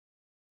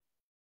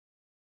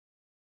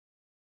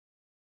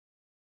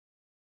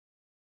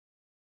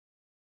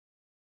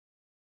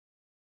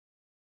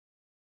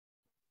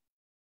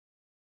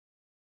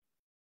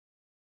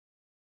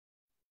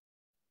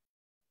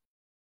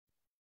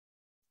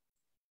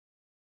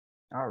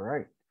All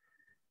right.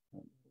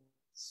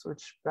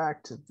 Switch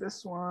back to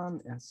this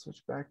one and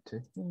switch back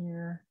to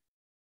here.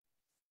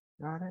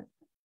 Got it.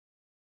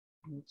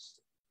 Let's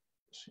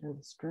share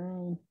the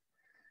screen.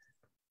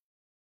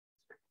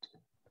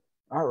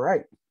 All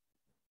right.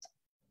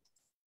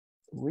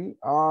 We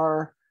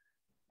are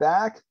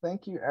back.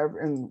 Thank you,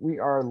 and we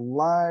are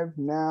live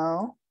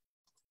now.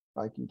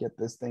 If I can get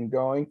this thing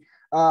going.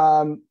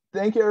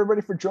 Thank you, everybody,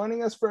 for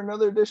joining us for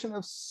another edition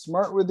of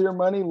Smart with Your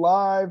Money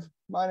Live.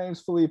 My name's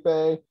Felipe,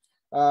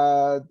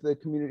 the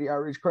Community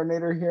Outreach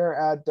Coordinator here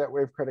at Debt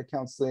Wave Credit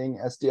Counseling,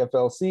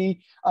 SDFLC.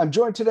 I'm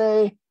joined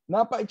today,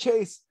 not by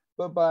Chase,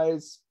 but by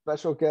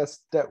special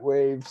guest Debt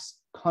Wave's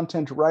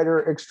content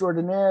writer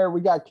extraordinaire.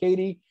 We got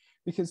Katie,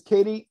 because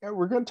Katie,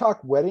 we're going to talk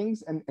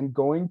weddings and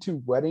going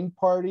to wedding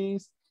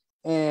parties.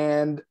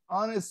 And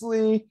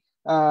honestly,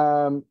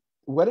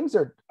 weddings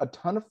are a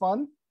ton of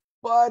fun,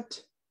 but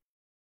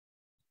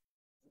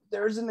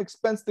there's an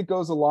expense that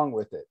goes along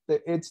with it.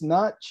 It's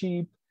not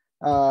cheap.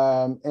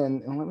 And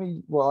let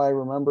me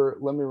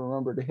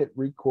remember to hit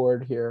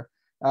record here.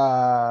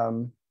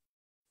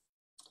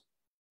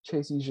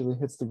 Chase usually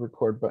hits the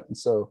record button,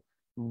 so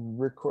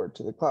record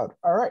to the cloud.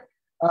 All right.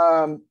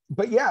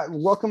 But yeah,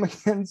 welcome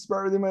again,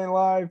 Smart with Your Money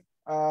Live.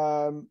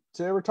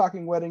 Today we're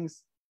talking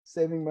weddings,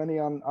 saving money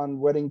on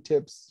wedding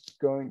tips,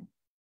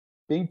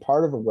 being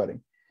part of a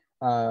wedding.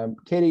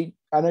 Katie,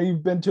 I know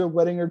you've been to a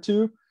wedding or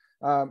two.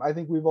 I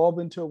think we've all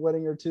been to a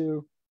wedding or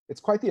two. It's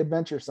quite the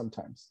adventure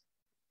sometimes.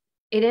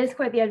 It is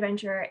quite the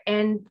adventure,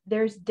 and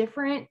there's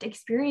different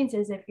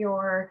experiences if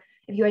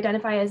you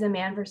identify as a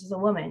man versus a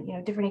woman. You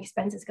know, different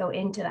expenses go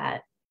into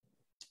that.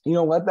 You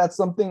know what? That's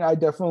something I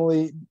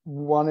definitely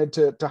wanted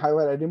to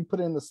highlight. I didn't put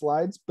it in the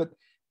slides, but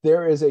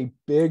there is a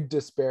big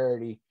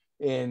disparity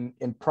in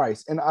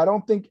price. And I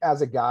don't think,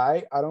 as a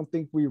guy, I don't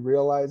think we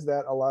realize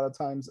that a lot of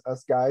times,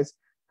 us guys,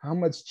 how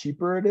much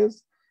cheaper it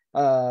is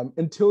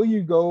until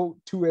you go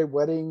to a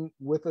wedding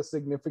with a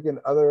significant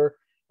other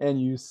and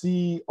you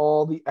see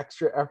all the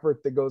extra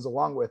effort that goes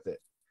along with it.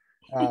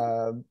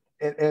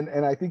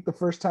 And I think the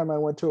first time I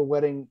went to a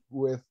wedding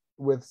with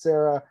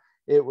Sarah,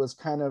 it was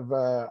kind of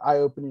an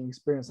eye-opening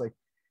experience. Like,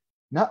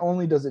 not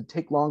only does it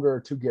take longer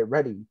to get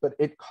ready, but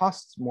it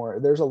costs more.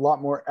 There's a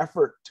lot more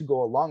effort to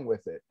go along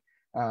with it.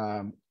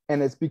 And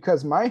it's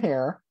because my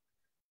hair,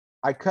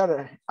 I get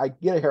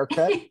a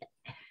haircut,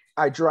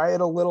 I dry it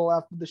a little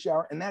after the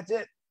shower, and that's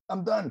it.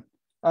 I'm done.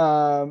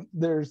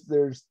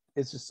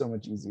 It's just so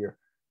much easier.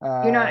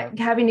 You're not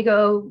having to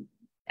go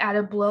add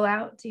a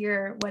blowout to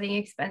your wedding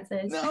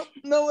expenses.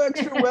 No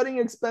extra wedding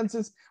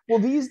expenses. Well,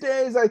 these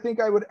days, I think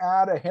I would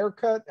add a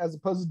haircut as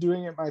opposed to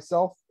doing it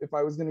myself. If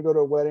I was going to go to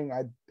a wedding,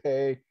 I'd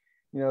pay,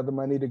 the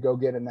money to go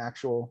get an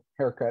actual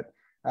haircut.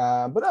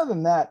 But other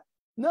than that,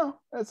 no,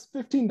 that's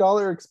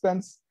 $15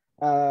 expense.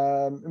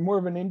 More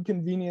of an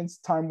inconvenience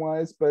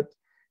time-wise, but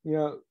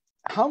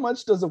how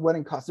much does a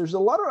wedding cost? There's a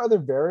lot of other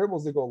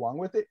variables that go along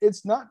with it.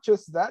 It's not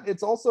just that,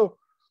 it's also,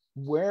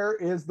 where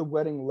is the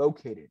wedding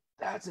located?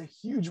 That's a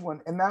huge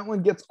one. And that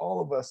one gets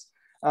all of us.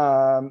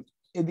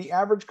 The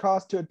average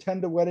cost to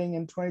attend a wedding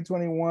in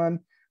 2021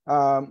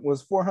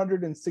 was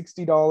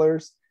 $460.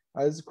 This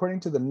is according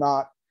to the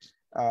Knot,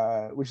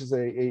 which is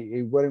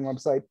a wedding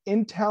website.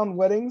 In-town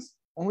weddings,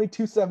 only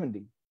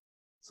 $270.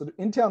 So the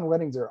in-town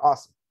weddings are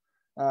awesome.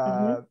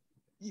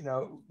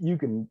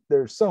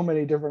 There's so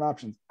many different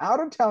options.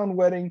 Out-of-town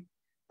wedding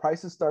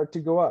prices start to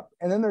go up.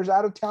 And then there's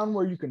out-of-town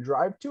where you can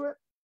drive to it.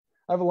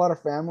 I have a lot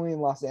of family in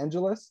Los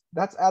Angeles.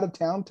 That's out of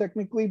town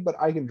technically, but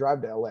I can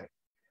drive to LA.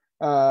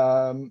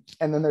 And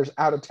then there's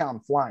out of town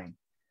flying.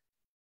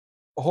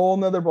 A whole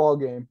nother ball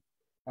game.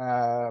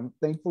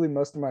 Thankfully,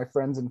 most of my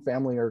friends and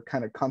family are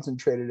kind of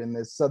concentrated in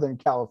this Southern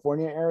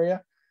California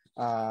area.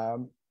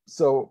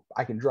 So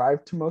I can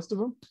drive to most of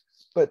them.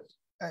 But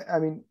I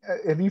mean,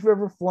 have you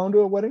ever flown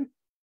to a wedding?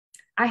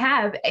 I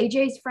have.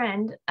 AJ's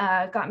friend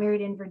got married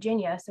in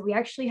Virginia. So we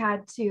actually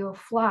had to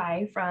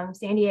fly from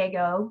San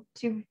Diego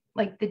to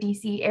like the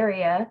DC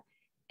area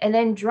and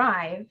then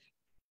drive.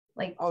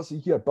 So you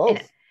get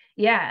both.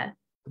 Yeah.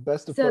 The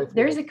best of both. So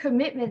there's a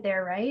commitment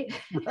there, right?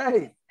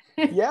 Right.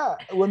 Yeah.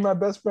 When my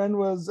best friend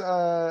was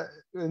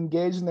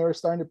engaged and they were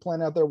starting to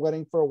plan out their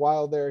wedding for a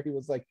while there, he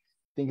was like,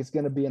 I think it's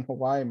going to be in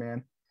Hawaii,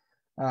 man.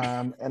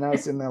 And I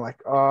was sitting there like,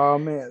 oh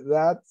man,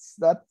 that's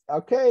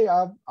okay.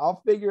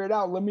 I'll figure it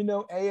out. Let me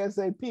know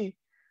ASAP.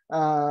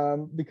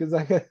 Because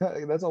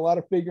that's a lot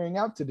of figuring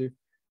out to do.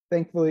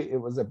 Thankfully, it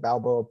was at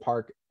Balboa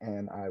Park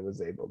and I was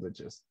able to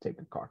just take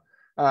a car.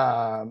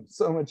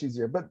 So much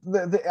easier. But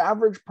the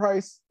average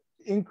price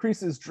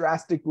increases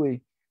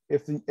drastically.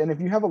 If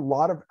you have a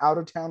lot of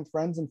out-of-town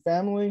friends and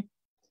family,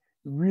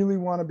 you really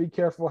want to be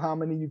careful how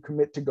many you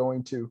commit to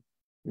going to,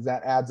 because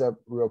that adds up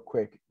real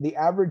quick. The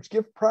average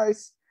gift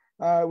price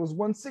was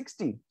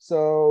 $160.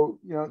 So,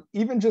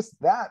 even just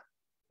that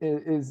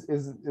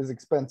is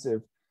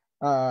expensive.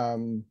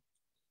 And,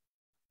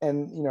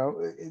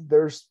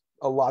 there's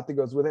a lot that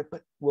goes with it,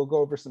 but we'll go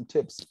over some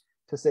tips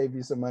to save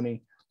you some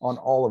money on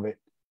all of it.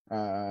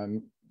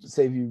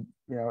 Save you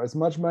as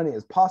much money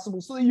as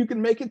possible so that you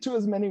can make it to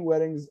as many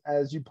weddings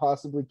as you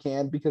possibly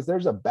can, because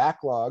there's a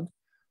backlog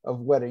of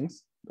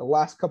weddings. The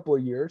last couple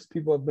of years,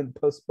 people have been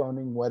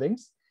postponing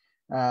weddings,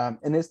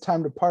 and it's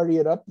time to party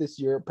it up this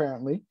year,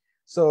 apparently.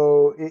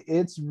 So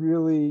it's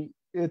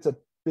a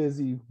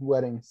busy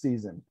wedding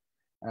season.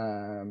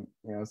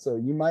 So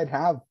you might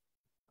have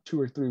 2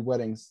 or 3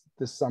 weddings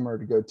this summer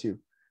to go to.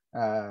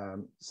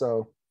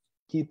 So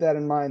keep that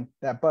in mind,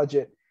 that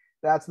budget.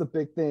 That's the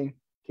big thing,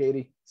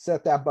 Katie.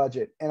 Set that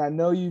budget. And I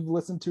know you've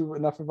listened to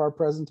enough of our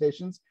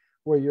presentations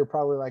where you're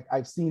probably like,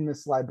 I've seen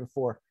this slide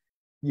before.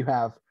 You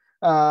have.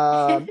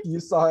 You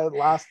saw it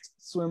last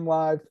Swim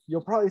Live.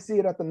 You'll probably see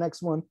it at the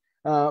next one.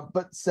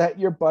 But set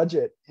your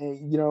budget.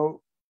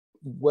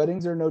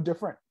 Weddings are no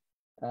different.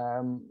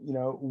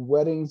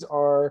 Weddings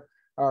are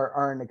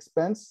an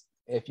expense.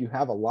 If you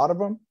have a lot of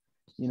them,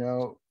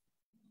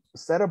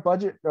 set a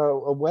budget,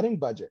 a wedding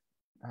budget.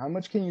 How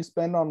much can you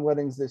spend on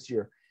weddings this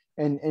year?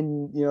 And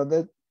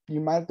that you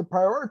might have to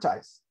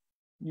prioritize.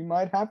 You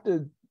might have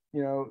to,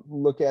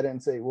 look at it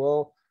and say,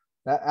 well,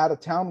 that out of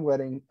town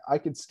wedding, I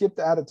could skip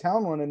the out of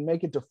town one and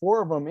make it to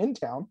 4 of them in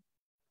town.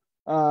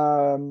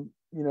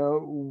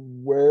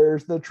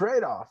 Where's the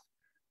trade-off?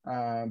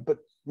 But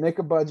make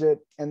a budget,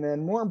 and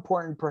then more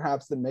important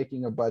perhaps than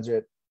making a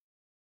budget,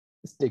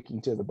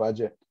 sticking to the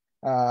budget.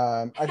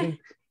 I think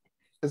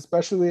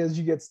especially as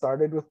you get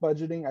started with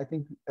budgeting, I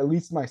think at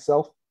least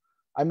myself,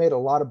 I made a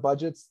lot of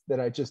budgets that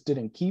I just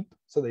didn't keep,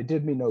 so they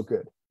did me no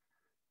good.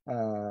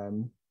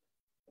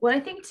 Well, I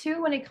think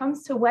too, when it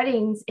comes to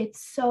weddings,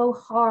 it's so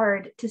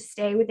hard to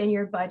stay within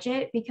your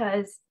budget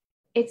because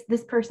it's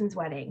this person's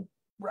wedding.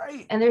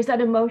 Right. And there's that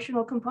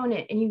emotional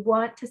component, and you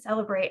want to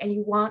celebrate and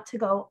you want to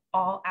go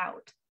all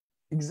out.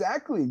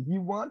 Exactly. You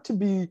want to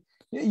be,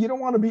 you don't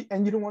want to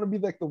be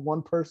like the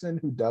one person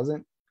who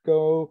doesn't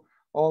go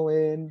all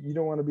in. You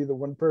don't want to be the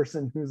one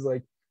person who's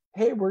like,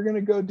 hey, we're going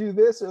to go do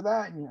this or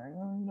that. And you're like,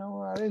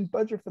 oh, I didn't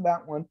budget for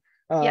that one.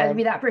 To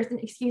be that person,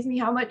 excuse me,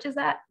 how much is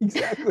that?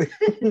 Exactly.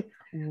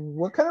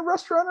 What kind of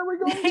restaurant are we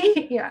going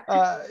to? Yeah.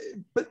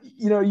 But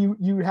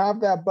you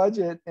have that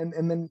budget,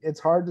 and then it's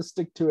hard to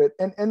stick to it.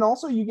 And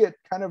also you get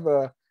kind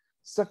of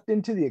sucked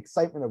into the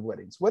excitement of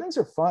weddings. Weddings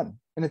are fun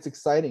and it's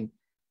exciting.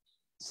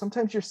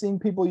 Sometimes you're seeing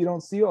people you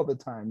don't see all the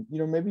time.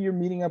 Maybe you're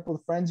meeting up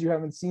with friends you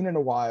haven't seen in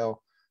a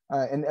while,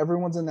 and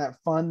everyone's in that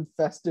fun,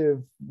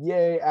 festive,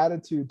 yay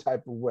attitude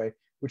type of way,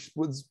 which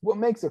was what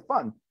makes it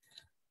fun.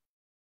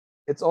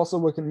 It's also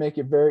what can make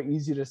it very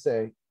easy to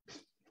say,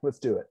 let's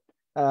do it.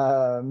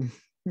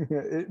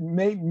 It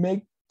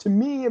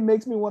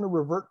makes me want to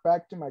revert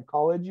back to my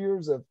college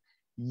years of,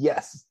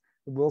 yes,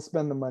 we'll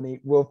spend the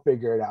money, we'll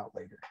figure it out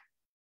later.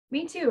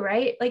 Me too,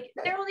 right? Like,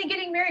 they're only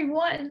getting married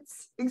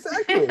once.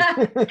 Exactly.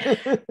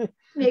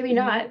 Maybe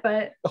not,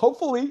 but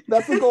hopefully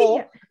that's the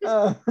goal.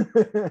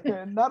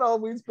 Not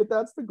always, but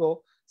that's the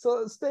goal.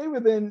 So stay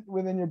within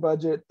your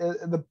budget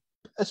the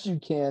best you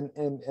can,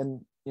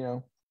 and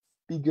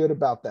be good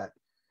about that.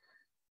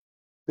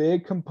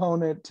 Big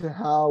component to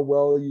how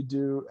well you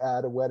do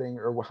at a wedding,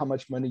 or how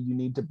much money you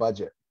need to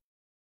budget.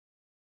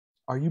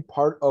 Are you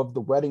part of the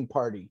wedding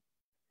party?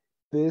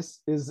 This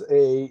is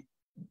a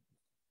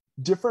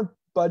different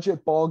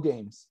budget ball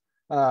games.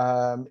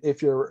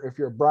 If you're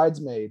a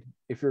bridesmaid,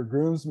 if you're a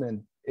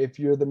groomsman, if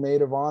you're the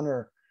maid of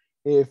honor,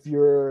 if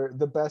you're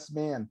the best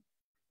man,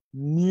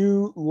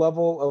 new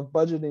level of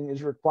budgeting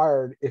is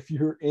required if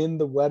you're in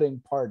the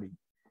wedding party.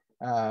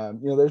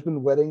 There's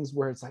been weddings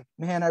where it's like,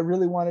 man, I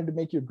really wanted to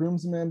make you a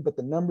groomsman, but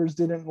the numbers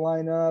didn't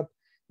line up.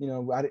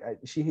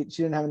 She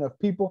didn't have enough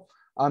people.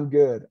 I'm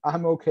good.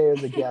 I'm okay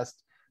as a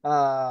guest.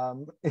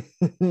 Don't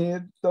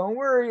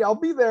worry, I'll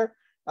be there.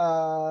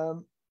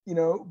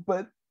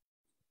 But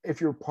if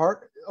you're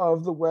part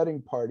of the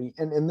wedding party,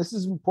 and this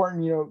is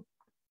important,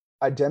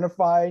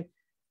 identify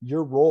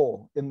your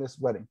role in this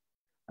wedding.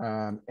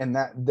 And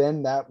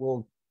that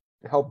will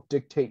help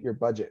dictate your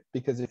budget,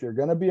 because if you're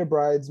going to be a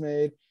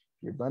bridesmaid,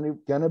 you're going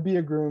to be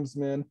a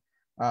groomsman,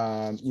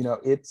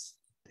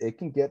 it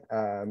can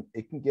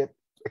get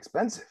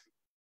expensive.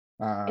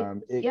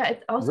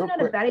 It's also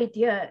not a bad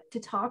idea to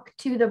talk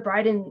to the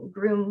bride and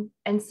groom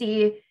and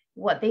see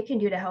what they can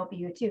do to help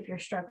you too if you're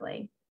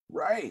struggling.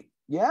 Right.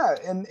 Yeah.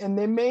 And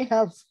they may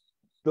have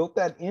built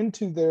that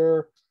into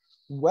their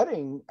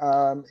wedding.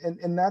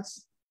 And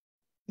that's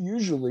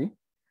usually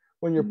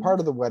when you're part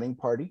of the wedding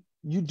party,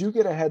 you do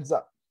get a heads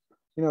up.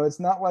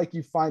 It's not like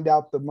you find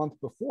out the month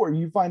before.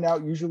 You find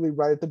out usually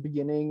right at the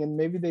beginning, and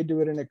maybe they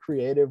do it in a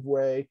creative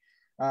way.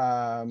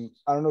 I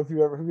don't know if have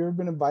you ever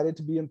been invited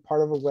to be in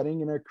part of a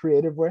wedding in a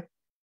creative way?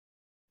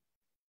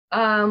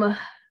 I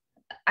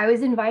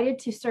was invited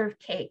to serve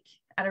cake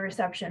at a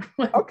reception.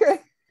 Okay.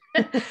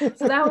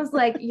 So that was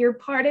like, you're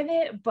part of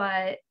it,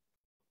 but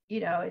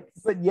it's.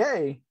 But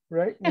yay,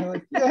 right? You're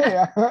like,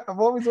 yay! I've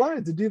always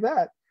wanted to do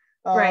that.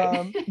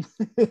 Right.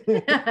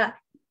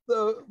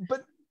 So,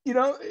 but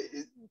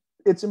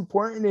it's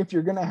important, if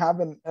you're going to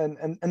have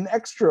an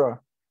extra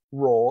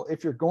role,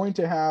 if you're going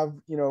to have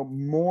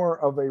more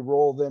of a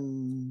role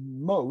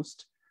than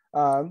most,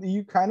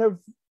 you kind of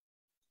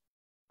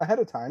ahead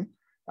of time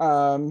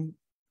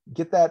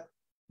get that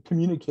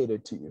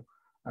communicated to you.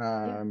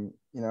 Yeah.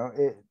 You know,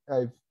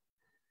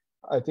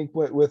 I think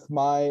with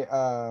my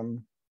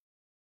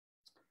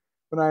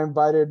when I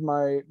invited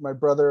my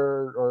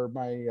brother or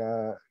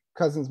my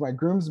cousins, my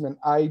groomsmen,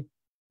 I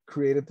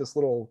created this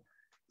little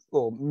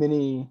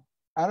mini.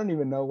 I don't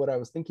even know what I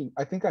was thinking.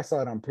 I think I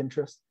saw it on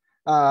Pinterest,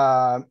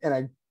 and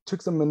I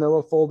took some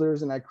Manila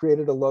folders and I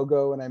created a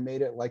logo and I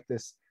made it like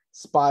this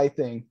spy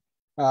thing.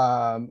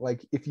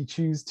 Like if you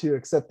choose to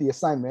accept the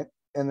assignment,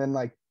 and then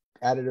like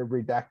added a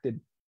redacted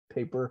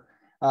paper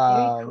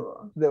Very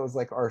cool. that was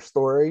like our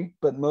story,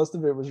 but most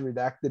of it was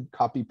redacted,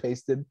 copy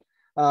pasted.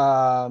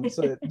 So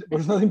there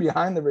was nothing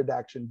behind the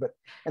redaction, but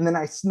and then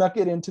I snuck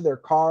it into their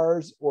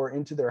cars or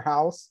into their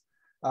house.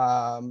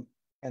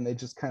 And they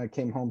just kind of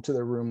came home to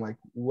their room like,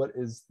 what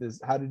is this?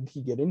 How did he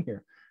get in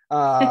here?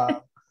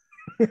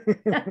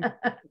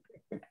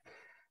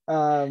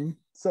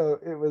 So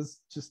it was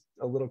just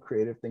a little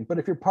creative thing. But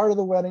if you're part of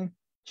the wedding,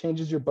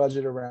 changes your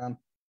budget around.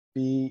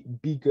 Be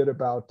good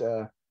about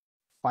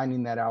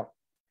finding that out.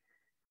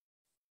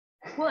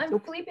 Well,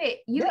 and Felipe,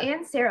 you Yeah.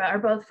 and Sarah are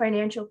both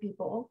financial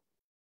people,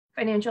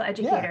 financial Yeah.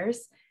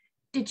 educators.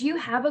 Did you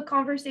have a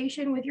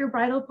conversation with your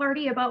bridal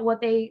party about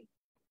what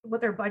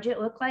their budget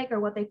looked like or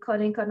what they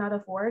could and could not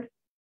afford?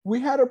 We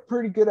had a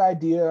pretty good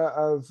idea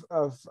of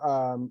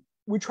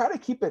we try to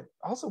keep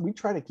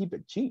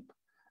it cheap.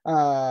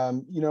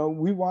 You know,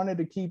 we wanted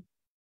to keep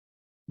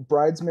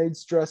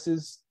bridesmaids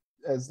dresses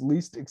as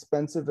least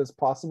expensive as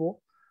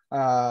possible,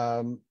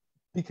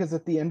 because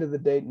at the end of the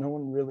day, no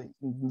one really,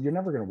 you're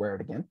never going to wear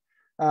it again.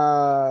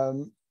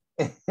 um,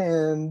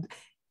 and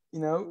you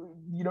know,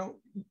 you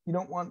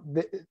don't want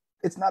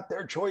it's not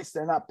their choice,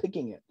 they're not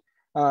picking it.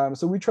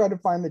 So we try to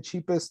find the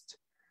cheapest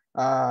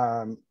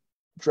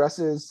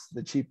dresses,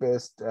 the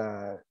cheapest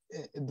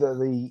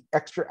the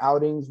extra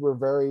outings were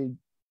very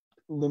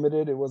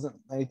limited. It wasn't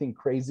anything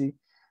crazy.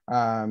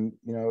 You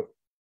know,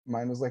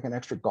 mine was like an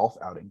extra golf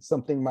outing,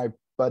 something my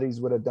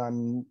buddies would have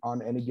done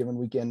on any given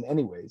weekend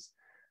anyways.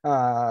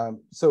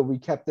 So we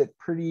kept it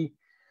pretty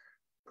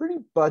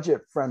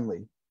budget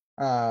friendly,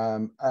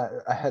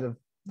 ahead of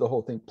the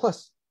whole thing.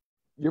 Plus,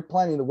 you're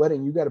planning the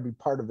wedding, you got to be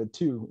part of it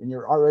too, and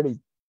you're already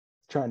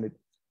trying to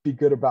be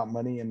good about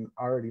money and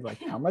already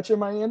like, how much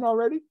am I in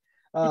already?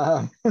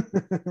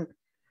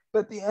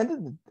 But the end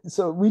of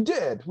so we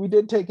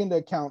did take into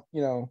account,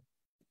 you know,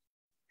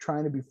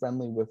 trying to be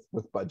friendly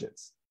with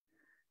budgets.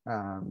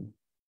 um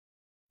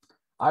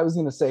I was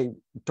going to say,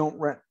 don't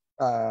rent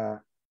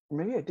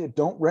maybe I did,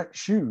 don't rent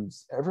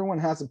shoes. Everyone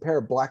has a pair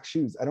of black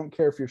shoes. I don't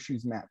care if your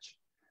shoes match.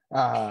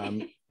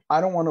 I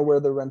don't want to wear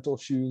the rental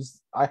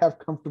shoes. I have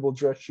comfortable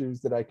dress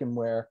shoes that I can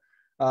wear.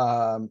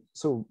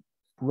 So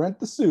rent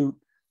the suit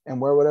and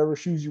wear whatever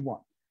shoes you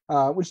want,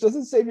 which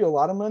doesn't save you a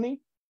lot of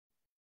money,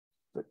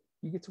 but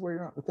you get to wear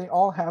your own. They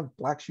all have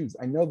black shoes.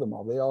 I know them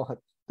all.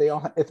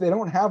 If they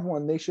don't have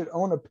one, they should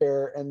own a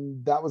pair,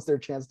 and that was their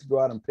chance to go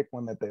out and pick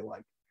one that they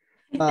like.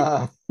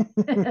 Uh,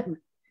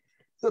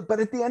 so, but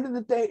at the end of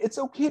the day, it's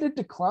okay to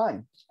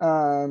decline.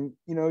 You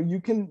know,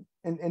 you can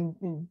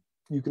and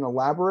you can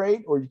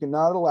elaborate or you can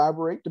not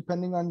elaborate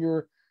depending on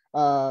your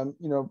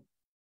you know,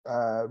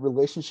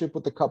 relationship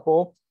with the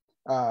couple.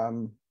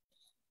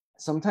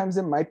 Sometimes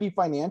it might be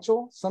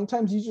financial.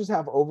 Sometimes you just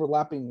have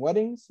overlapping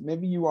weddings.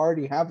 Maybe you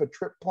already have a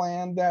trip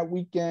planned that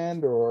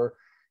weekend, or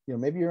you know,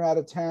 maybe you're out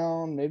of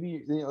town.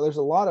 Maybe, you know, there's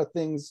a lot of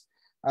things.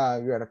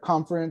 You're at a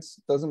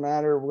conference, doesn't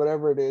matter,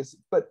 whatever it is.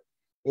 But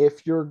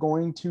if you're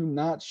going to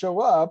not show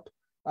up,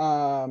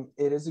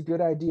 it is a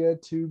good idea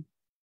to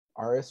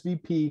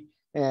RSVP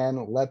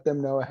and let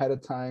them know ahead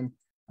of time.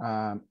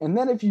 And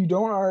then if you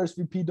don't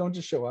RSVP, don't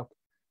just show up.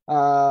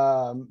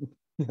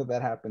 You know,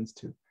 that happens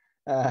too.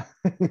 Uh,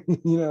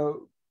 you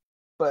know,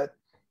 but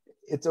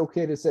it's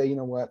okay to say, you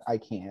know what, I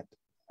can't.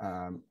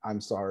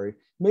 I'm sorry.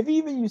 Maybe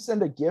even you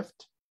send a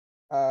gift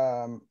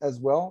as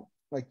well.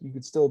 Like you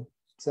could still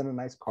send a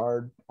nice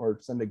card or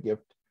send a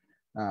gift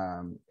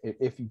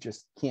if you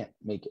just can't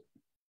make it.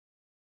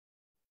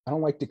 I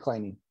don't like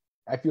declining.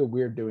 I feel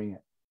weird doing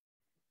it.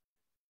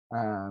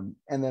 And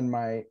then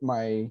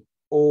my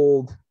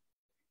old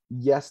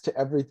yes to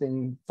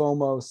everything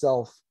FOMO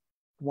self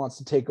wants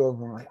to take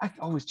over. I'm like, I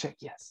always check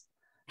yes.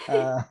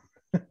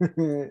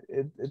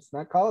 It's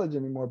not college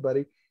anymore,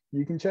 buddy.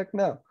 You can check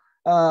no.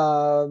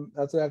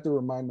 That's what I have to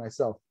remind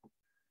myself.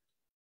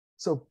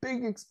 So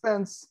big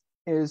expense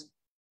is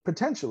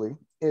potentially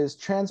is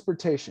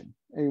transportation.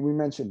 And we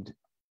mentioned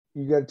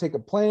you got to take a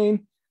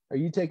plane. Are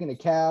you taking a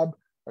cab?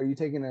 Are you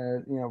taking a,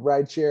 you know,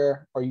 ride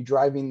share? Are you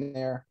driving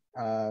there?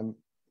 You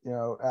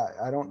know,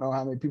 I don't know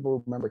how many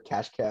people remember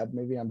Cash Cab.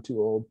 Maybe I'm too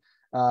old,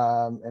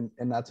 and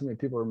not too many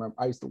people remember.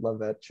 I used to love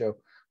that show,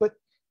 but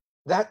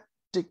that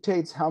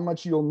dictates how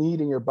much you'll need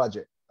in your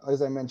budget.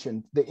 As I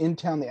mentioned, the in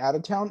town, the out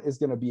of town is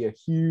going to be a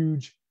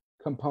huge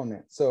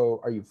component. So,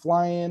 are you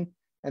flying?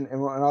 And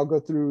I'll go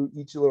through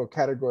each little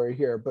category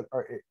here. But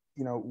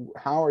you know,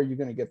 how are you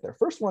going to get there?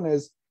 First one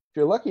is, if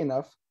you're lucky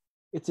enough,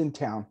 it's in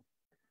town.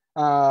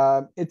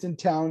 It's in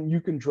town.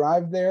 You can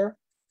drive there.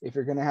 If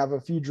you're going to have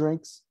a few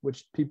drinks,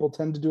 which people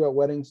tend to do at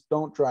weddings,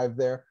 don't drive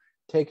there.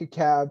 Take a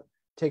cab,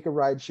 take a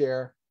ride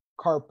share,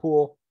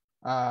 carpool,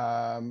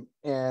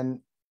 and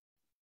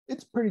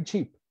it's pretty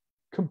cheap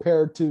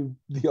compared to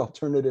the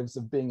alternatives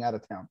of being out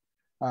of town.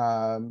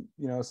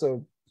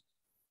 So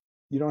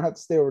you don't have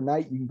to stay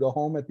overnight. You can go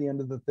home at the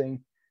end of the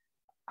thing.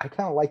 I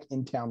kind of like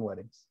in-town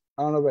weddings.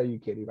 I don't know about you,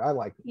 Katie, but I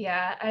like it.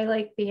 Yeah, I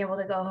like being able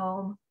to go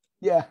home.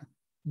 Yeah,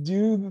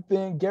 do the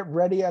thing, get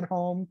ready at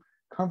home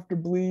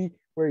comfortably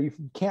where you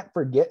can't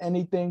forget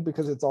anything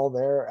because it's all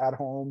there at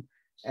home,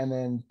 and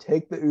then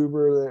take the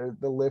Uber,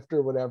 the Lyft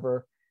or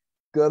whatever,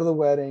 go to the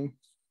wedding,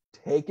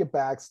 take it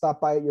back,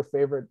 stop by at your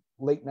favorite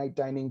late night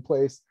dining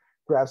place,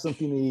 grab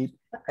something to eat,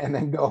 and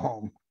then go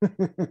home.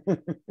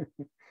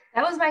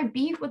 That was my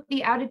beef with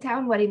the out of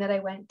town wedding that I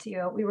went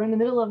to. We were in the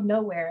middle of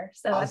nowhere.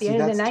 So at the See,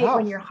 end of the that's night, tough.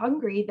 when you're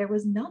hungry, there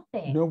was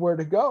nothing. Nowhere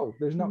to go.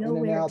 There's no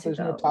Nowhere In-N-Out. to There's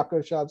no go.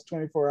 taco shops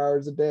 24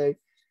 hours a day.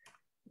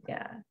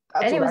 Yeah.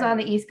 That's And it what was I on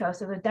the need. East Coast,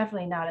 so there's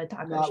definitely not a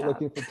taco Not shop.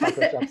 looking for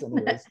taco shops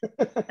anyways.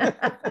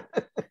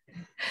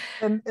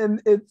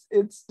 and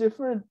it's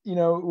different,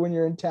 when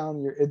you're in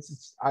town,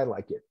 I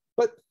like it.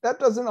 But that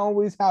doesn't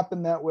always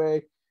happen that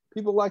way.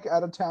 People like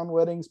out of town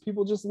weddings.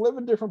 People just live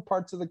in different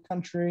parts of the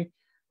country.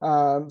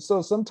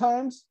 So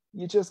sometimes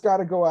you just got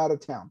to go out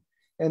of town.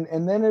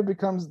 And then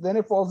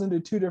it falls into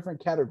two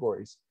different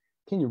categories.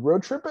 Can you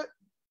road trip it?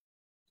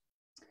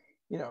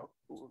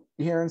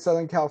 Here in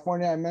Southern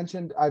California, I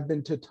mentioned I've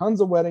been to tons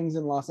of weddings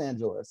in Los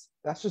Angeles.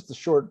 That's just a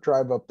short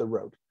drive up the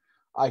road.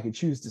 I could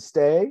choose to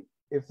stay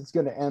if it's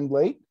going to end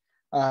late.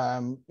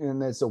 And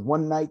it's a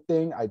one night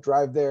thing. I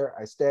drive there,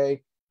 I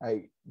stay,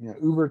 I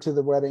Uber to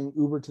the wedding,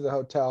 Uber to the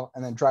hotel,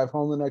 and then drive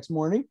home the next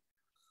morning.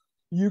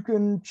 You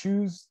can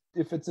choose,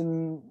 if it's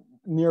in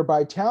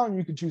nearby town,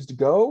 you can choose to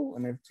go.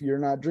 And if you're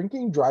not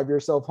drinking, drive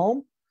yourself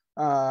home.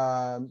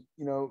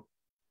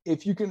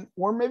 If you can,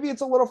 or maybe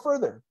it's a little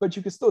further, but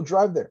you can still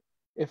drive there.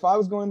 If I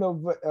was going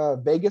to a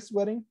Vegas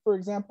wedding, for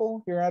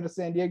example, here out of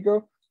San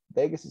Diego,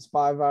 Vegas is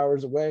 5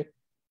 hours away.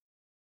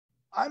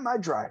 I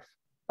might drive,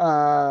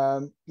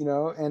 and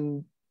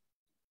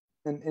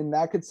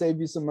that could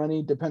save you some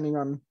money depending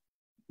on,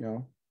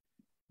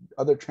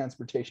 other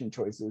transportation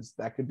choices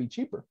that could be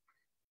cheaper.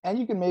 And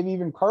you can maybe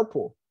even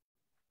carpool.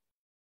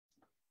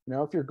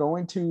 If you're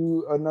going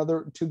to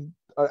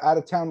out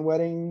of town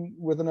wedding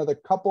with another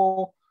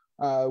couple,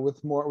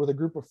 with a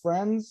group of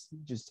friends,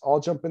 just all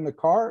jump in the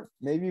car,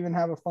 maybe even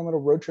have a fun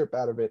little road trip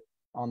out of it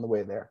on the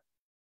way there.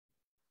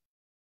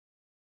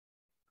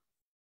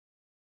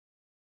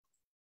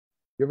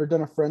 You ever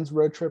done a friend's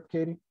road trip,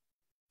 Katie?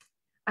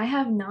 I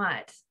have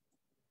not.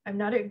 I'm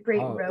not a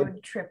great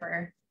road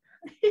tripper.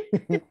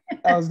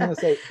 I was going to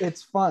say,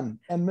 it's fun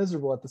and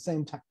miserable at the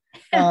same time.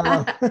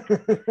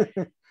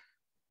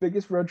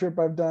 Biggest road trip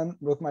I've done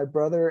with my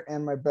brother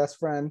and my best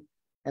friend.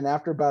 And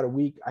after about a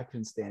week, I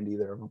couldn't stand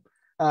either of them.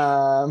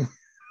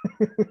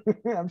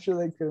 I'm sure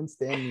they couldn't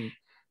stand me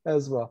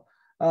as well.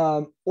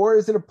 Or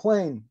is it a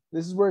plane?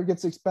 This is where it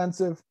gets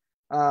expensive.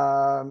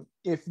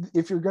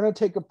 If you're going to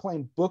take a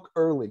plane, book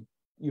early.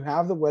 You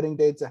have the wedding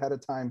dates ahead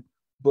of time.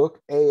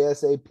 Book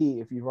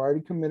ASAP. If you've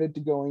already committed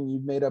to going,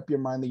 you've made up your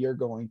mind that you're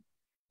going,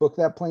 book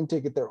that plane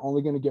ticket. They're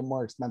only going to get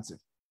more expensive.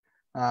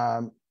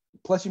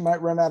 Plus, you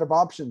might run out of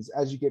options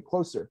as you get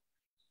closer.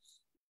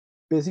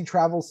 Busy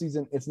travel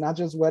season. It's not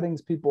just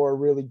weddings. People are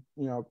really,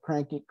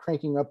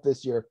 cranking up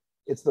this year.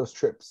 It's those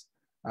trips.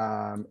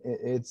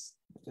 It's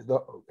the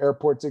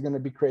airports are going to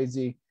be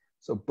crazy.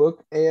 So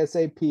book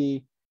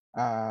ASAP,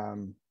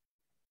 and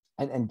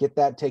get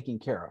that taken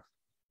care of.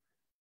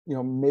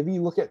 Maybe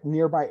look at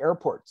nearby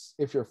airports.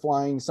 If you're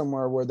flying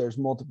somewhere where there's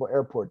multiple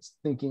airports,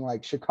 thinking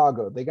like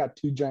Chicago, they got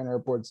 2 giant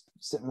airports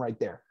sitting right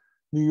there.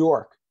 New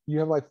York, you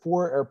have like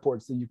 4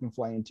 airports that you can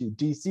fly into.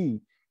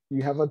 DC,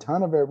 you have a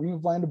ton of airports. You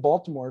can fly into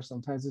Baltimore.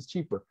 Sometimes it's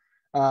cheaper.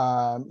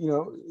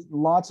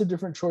 Lots of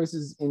different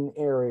choices in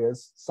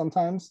areas.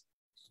 Sometimes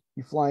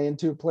you fly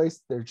into a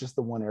place, there's just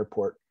the one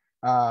airport.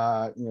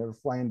 Fly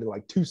into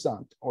like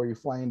Tucson, or you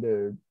fly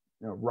into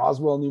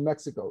Roswell, New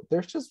Mexico.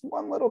 There's just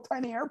one little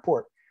tiny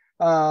airport.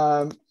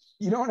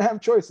 You don't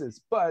have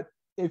choices, but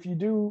if you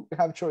do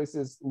have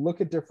choices, look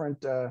at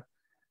different.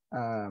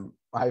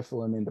 I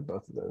flew into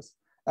both of those.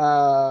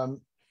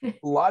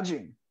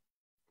 Lodging.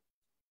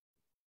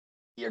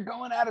 You're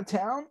going out of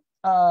town.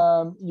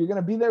 You're going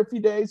to be there a few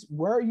days.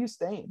 Where are you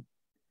staying?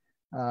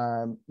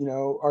 Are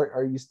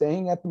you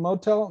staying at the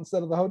motel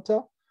instead of the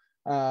hotel?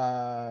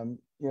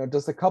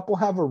 Does the couple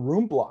have a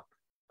room block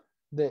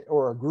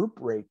or a group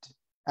rate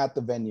at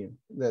the venue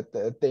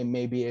that they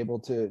may be able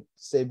to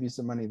save you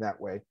some money that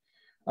way?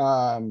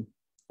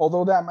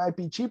 Although that might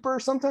be cheaper,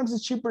 sometimes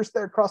it's cheaper to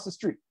stay across the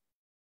street,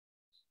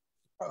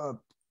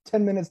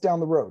 10 minutes down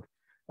the road,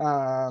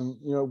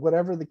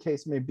 whatever the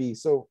case may be.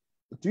 So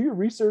do your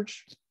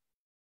research.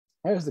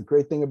 Here's the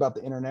great thing about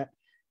the internet.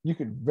 You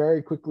can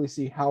very quickly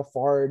see how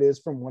far it is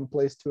from one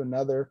place to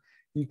another.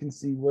 You can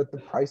see what the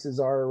prices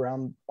are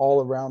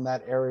all around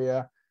that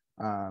area.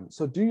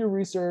 So do your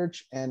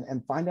research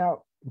and find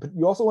out. But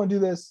you also want to do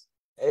this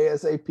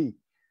ASAP.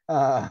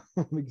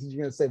 because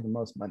you're going to save the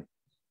most money.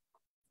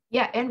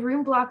 Yeah, and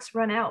room blocks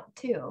run out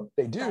too.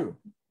 They do.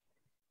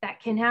 That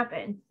can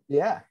happen.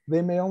 Yeah,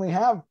 they may only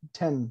have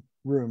 10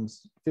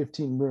 rooms,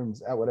 15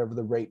 rooms at whatever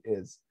the rate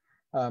is.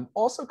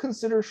 Also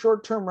consider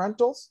short-term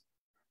rentals.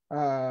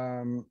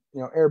 Airbnbs.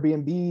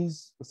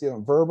 Let's see,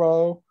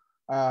 Verbo.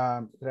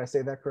 Did I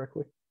say that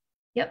correctly?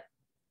 Yep.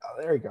 Oh,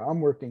 there you go.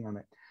 I'm working on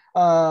it.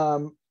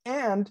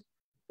 And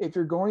if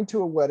you're going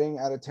to a wedding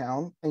out of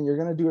town and you're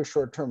going to do a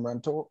short-term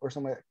rental or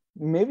something,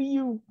 maybe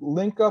you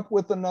link up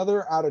with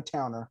another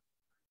out-of-towner,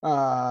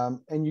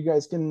 and you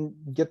guys can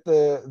get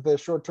the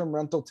short-term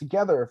rental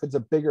together if it's a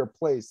bigger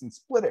place and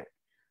split it,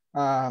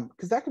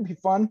 because that can be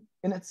fun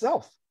in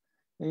itself.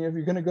 And if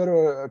you're going to go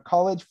to a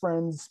college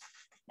friend's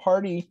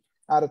party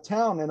out of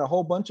town and a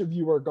whole bunch of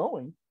you are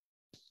going,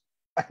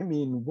 I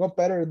mean, what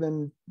better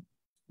than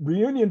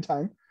reunion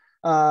time,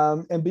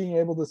 and being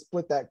able to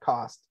split that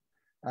cost.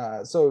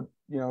 So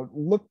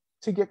look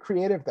to get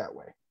creative that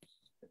way.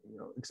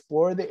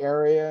 Explore the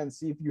area and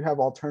see if you have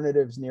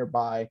alternatives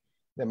nearby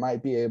that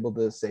might be able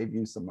to save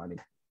you some money.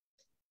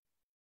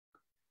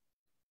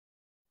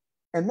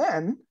 And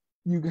then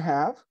you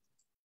have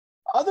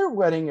other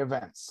wedding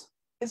events.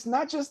 It's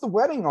not just the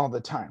wedding all the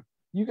time.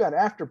 You got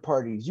after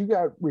parties, you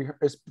got,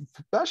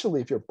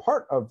 especially if you're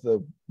part of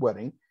the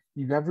wedding,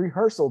 you have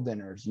rehearsal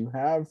dinners, you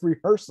have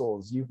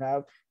rehearsals, you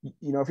have,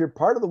 if you're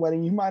part of the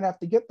wedding, you might have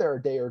to get there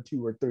a day or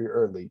 2 or 3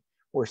 early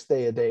or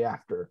stay a day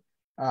after.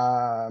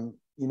 Are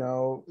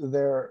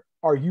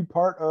you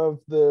part of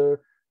the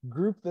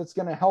group that's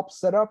going to help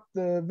set up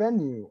the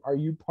venue? Are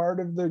you part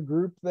of the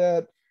group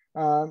that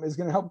is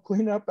going to help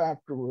clean up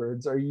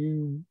afterwards? Are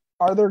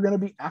there going to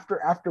be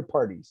after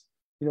parties?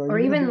 Or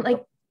even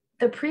like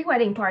the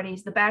pre-wedding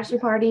parties, the bachelor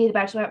party, the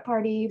bachelorette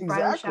party,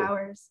 bridal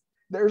showers.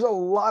 There's a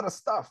lot of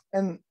stuff,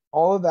 and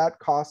all of that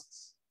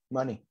costs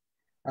money.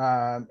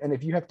 And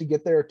if you have to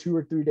get there 2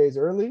 or 3 days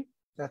early,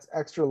 that's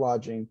extra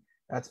lodging,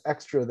 that's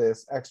extra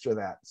this, extra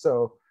that.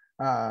 So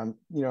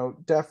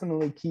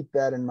definitely keep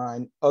that in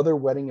mind. Other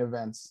wedding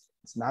events,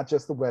 it's not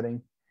just the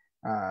wedding.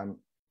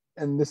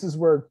 And this is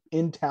where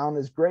in town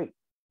is great.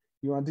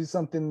 You want to do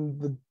something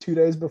the 2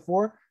 days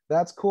before?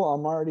 That's cool.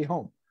 I'm already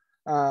home.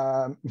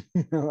 I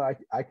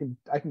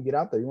can get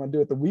out there. You want to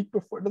do it the week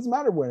before? It doesn't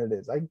matter when it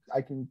is.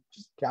 I can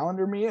just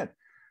calendar me in.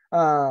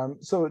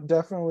 So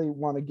definitely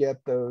want to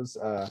get those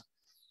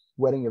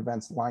wedding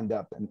events lined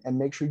up and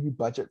make sure you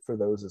budget for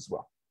those as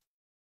well.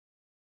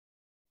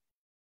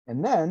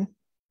 And then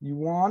you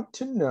want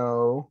to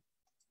know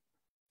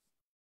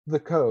the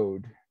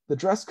code, the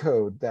dress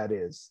code, that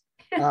is.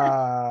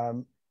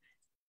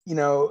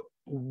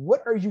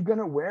 What are you going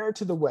to wear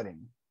to the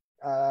wedding?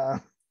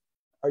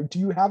 Do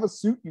you have a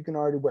suit you can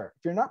already wear?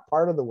 If you're not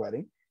part of the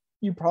wedding,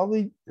 you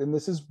probably, and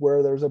this is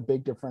where there's a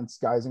big difference,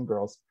 guys and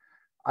girls.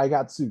 I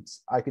got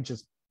suits. I could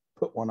just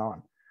put one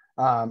on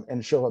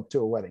and show up to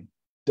a wedding.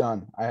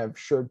 Done. I have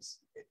shirts.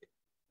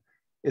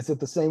 Is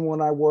it the same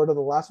one I wore to the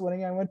last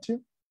wedding I went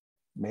to?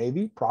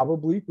 Maybe,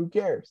 probably. Who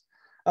cares?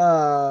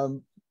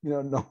 No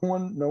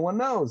one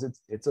knows.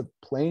 It's a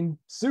plain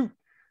suit.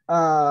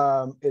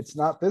 It's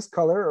not this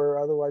color, or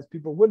otherwise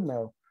people would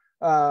know.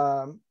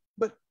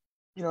 But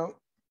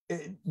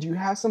do you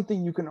have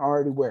something you can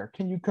already wear?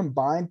 Can you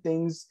combine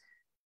things,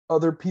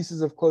 other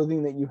pieces of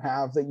clothing that you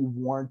have that you've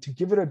worn, to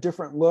give it a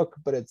different look,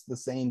 but it's the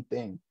same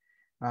thing?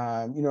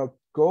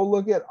 Go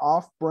look at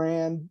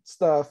off-brand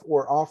stuff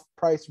or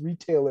off-price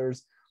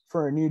retailers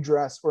for a new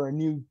dress or a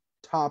new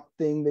top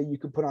thing that you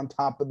could put on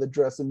top of the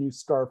dress, a new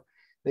scarf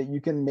that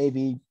you can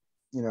maybe,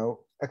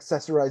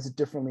 accessorize it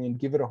differently and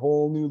give it a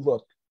whole new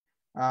look.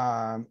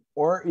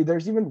 Or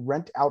there's even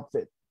rent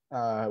outfit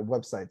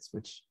websites,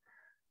 which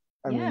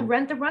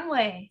Rent the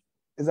Runway.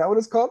 Is that what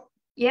it's called?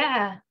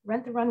 Yeah,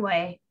 Rent the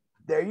Runway.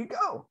 There you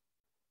go.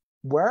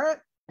 Wear it,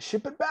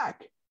 ship it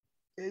back.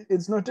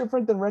 It's no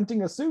different than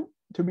renting a suit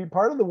to be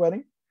part of the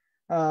wedding.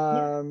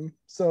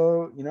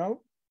 So,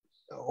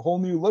 a whole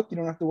new look. You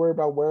don't have to worry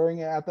about wearing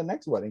it at the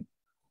next wedding.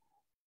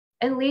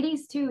 And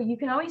ladies too, you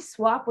can always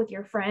swap with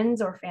your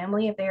friends or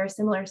family if they are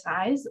similar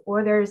size,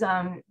 or there's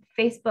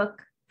Facebook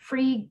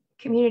free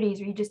communities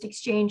where you just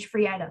exchange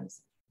free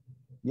items.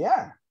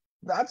 Yeah,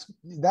 that's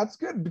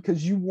good,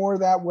 because you wore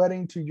that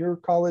wedding to your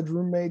college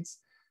roommate's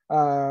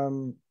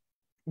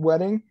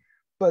wedding,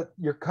 but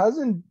your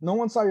cousin, no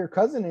one saw your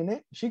cousin in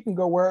it. She can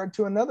go wear it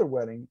to another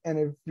wedding. And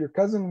if your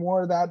cousin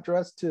wore that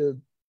dress to,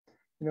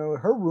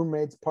 her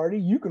roommate's party,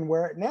 you can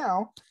wear it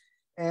now.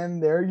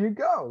 And there you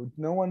go.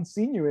 No one's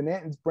seen you in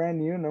it. It's brand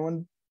new. No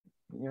one,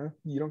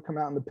 you don't come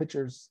out in the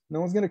pictures. No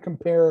one's going to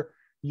compare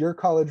your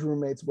college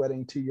roommate's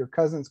wedding to your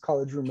cousin's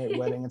college roommate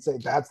wedding and say,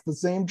 that's the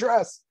same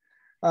dress.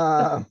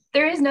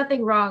 There is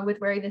nothing wrong with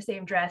wearing the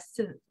same dress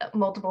to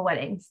multiple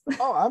weddings.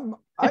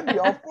 I'd be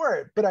all for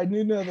it, but I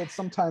do know that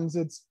sometimes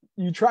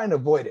you try and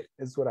avoid it,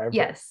 is what I've heard.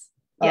 Yes.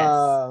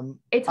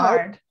 It's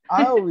hard.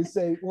 I always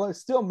say, well, it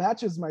still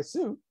matches my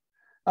suit.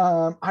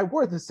 I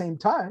wore it at the same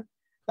time,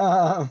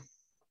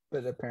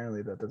 but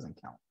apparently that doesn't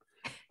count.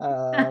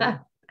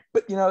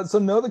 But so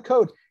know the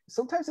code.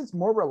 sometimes it's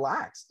more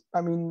relaxed.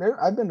 I mean,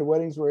 I've been to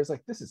weddings where it's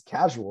like, this is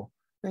casual.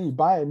 Then you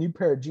buy a new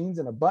pair of jeans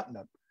and a button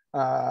up.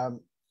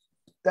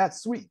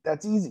 That's sweet.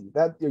 That's easy.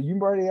 That you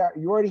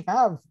already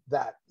have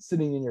that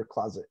sitting in your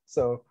closet.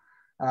 So,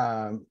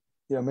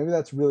 maybe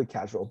that's really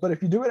casual. But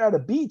if you do it at a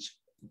beach,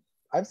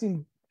 I've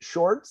seen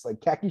shorts,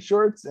 like khaki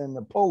shorts and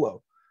a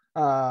polo,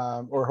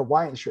 or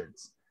Hawaiian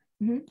shirts.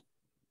 Mm-hmm.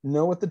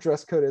 Know what the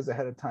dress code is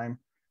ahead of time.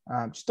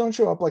 Just don't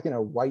show up like in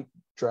a white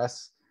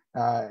dress,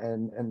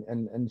 and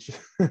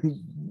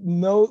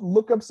no,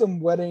 look up some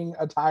wedding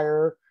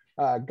attire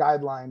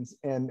guidelines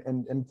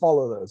and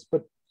follow those,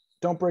 but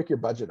don't break your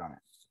budget on it.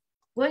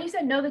 Well, you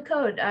said know the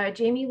code.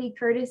 Jamie Lee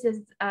Curtis's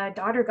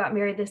daughter got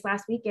married this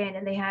last weekend,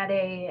 and they had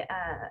a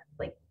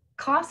like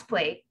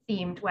cosplay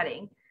themed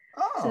wedding.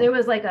 Oh. So there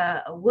was like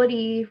a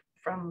Woody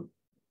from,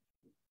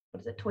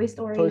 what is it, Toy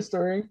Story? Toy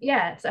Story.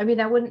 Yes, I mean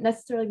that wouldn't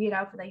necessarily be an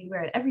outfit that you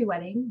wear at every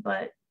wedding,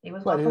 but it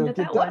was welcomed at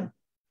that one.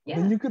 Yeah.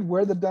 Then you could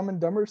wear the Dumb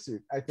and Dumber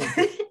suit, I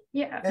think.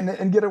 Yeah.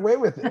 And get away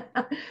with it.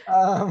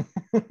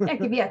 It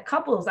could be a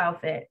couple's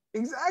outfit.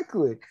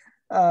 Exactly.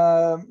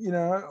 Or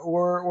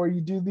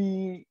you do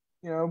the,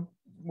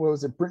 what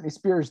was it, Britney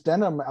Spears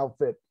denim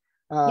outfit.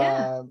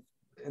 Yeah.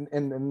 And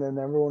then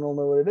everyone will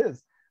know what it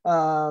is.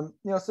 So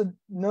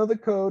know the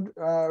code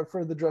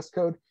for the dress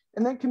code,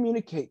 and then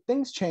communicate.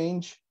 Things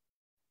change.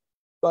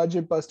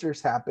 Budget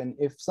busters happen.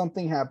 If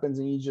something happens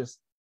and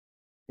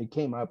it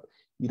came up,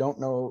 you don't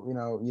know,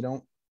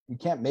 you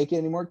can't make it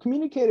anymore,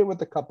 communicate it with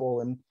the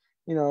couple and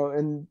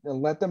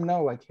let them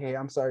know, like, hey,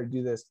 I'm sorry to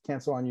do this,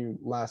 cancel on you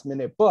last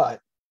minute,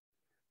 but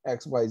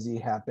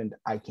XYZ happened,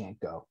 I can't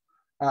go.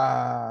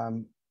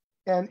 And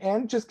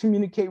just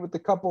communicate with the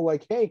couple,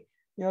 like, hey,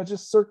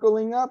 just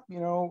circling up,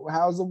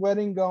 how's the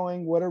wedding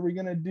going? What are we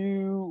going to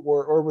do?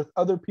 Or with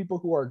other people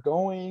who are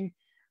going,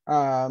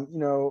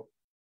 don't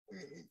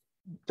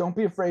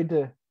be afraid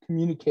to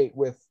communicate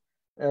with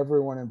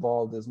everyone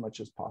involved as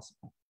much as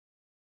possible.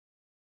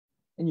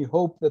 And you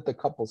hope that the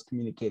couple's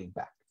communicating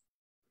back.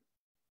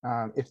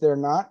 If they're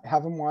not,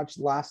 have them watch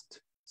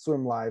Last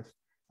Swim Live,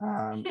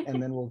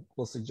 and then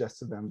we'll suggest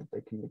to them that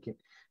they communicate.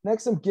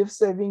 Next, some gift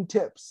saving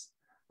tips.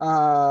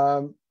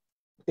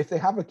 If they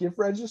have a gift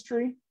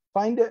registry,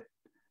 find it.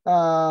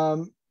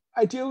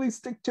 Ideally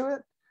stick to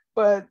it,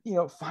 but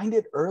find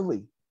it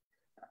early.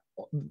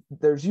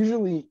 There's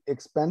usually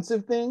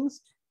expensive things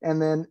and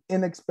then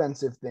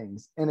inexpensive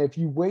things. And if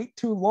you wait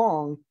too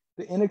long,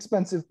 the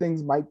inexpensive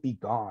things might be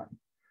gone.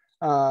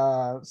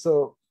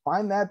 So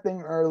find that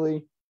thing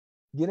early,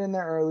 get in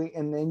there early,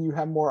 and then you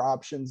have more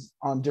options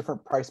on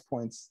different price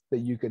points that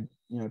you could,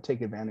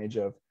 take advantage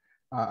of.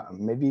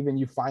 Maybe even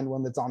you find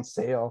one that's on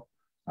sale.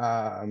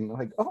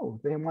 Like, oh,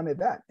 they wanted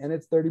that and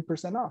it's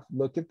 30% off.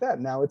 Look at that.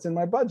 Now it's in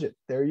my budget.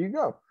 There you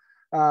go.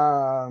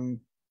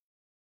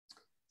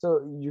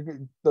 So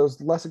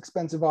those less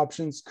expensive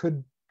options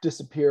could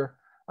disappear.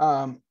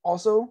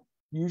 Also,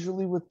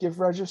 usually with gift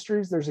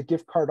registries, there's a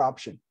gift card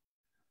option.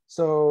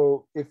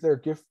 So if their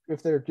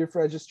gift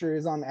registry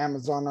is on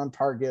Amazon, on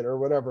Target, or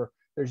whatever,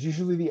 there's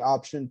usually the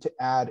option to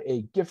add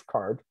a gift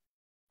card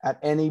at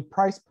any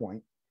price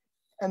point,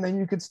 and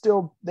then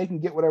they can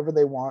get whatever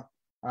they want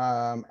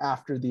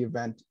after the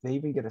event. They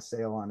even get a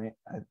sale on it.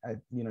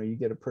 You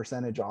get a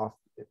percentage off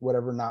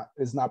whatever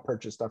is not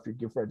purchased off your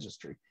gift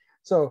registry.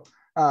 So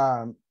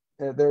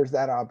there's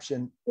that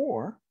option.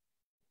 Or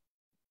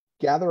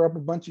gather up a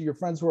bunch of your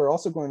friends who are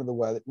also going to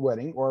the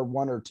wedding, or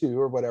one or two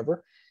or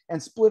whatever,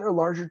 and split a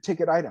larger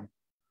ticket item.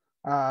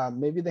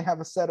 Maybe they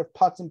have a set of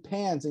pots and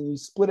pans and you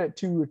split it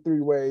 2 or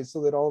 3 ways so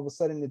that all of a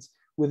sudden it's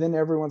within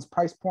everyone's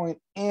price point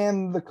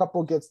and the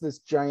couple gets this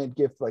giant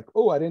gift, like,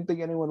 oh, I didn't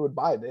think anyone would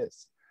buy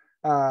this.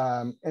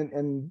 And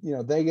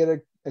they get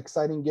an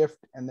exciting gift,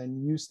 and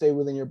then you stay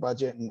within your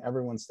budget and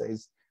everyone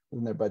stays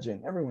within their budget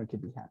and everyone can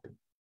be happy.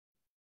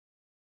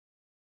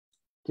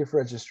 Gift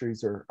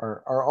registries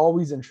are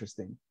always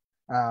interesting.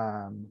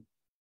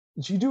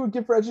 Did you do a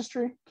gift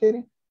registry,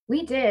 Katie?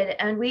 We did,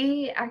 and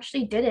we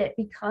actually did it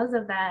because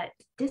of that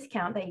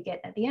discount that you get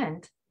at the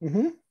end.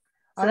 Mm-hmm.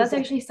 So that's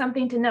actually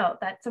something to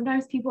note, that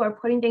sometimes people are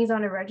putting things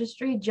on a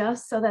registry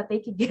just so that they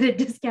can get a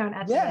discount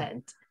at the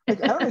end.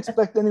 Like, I don't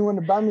expect anyone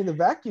to buy me the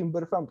vacuum,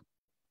 but if I'm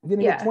going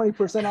to get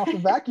 20% off the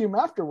vacuum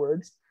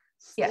afterwards,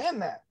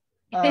 stand that.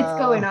 It's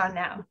going on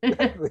now.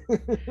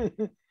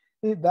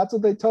 That's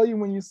what they tell you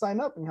when you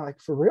sign up, and you're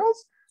like, for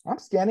reals? I'm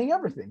scanning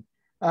everything.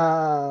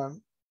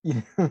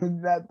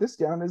 That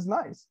discount is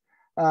nice.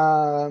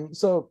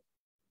 So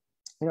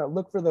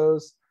look for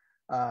those.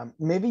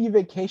 Maybe you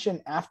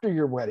vacation after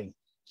your wedding.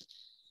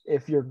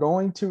 If you're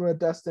going to a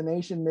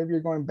destination, maybe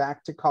you're going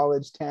back to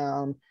college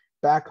town,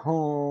 back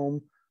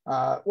home,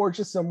 or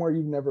just somewhere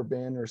you've never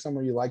been or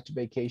somewhere you like to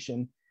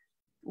vacation.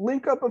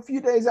 Link up a few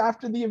days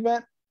after the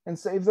event and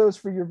save those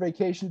for your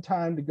vacation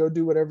time to go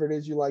do whatever it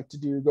is you like to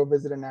do. Go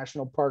visit a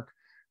national park,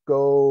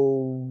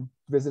 go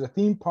visit a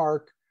theme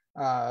park,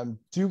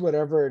 do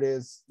whatever it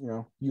is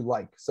you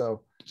like.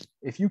 So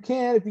if you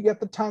get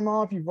the time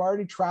off, you've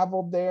already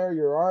traveled there,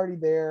 you're already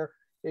there,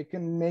 it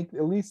can make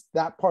at least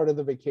that part of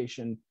the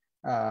vacation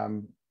a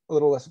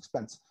little less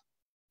expensive.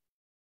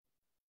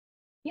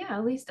 Yeah,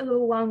 at least a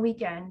little long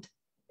weekend.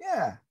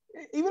 Yeah,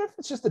 even if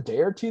it's just a day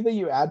or two that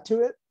you add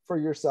to it for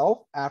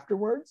yourself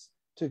afterwards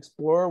to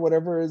explore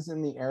whatever is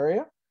in the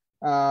area.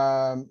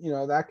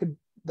 That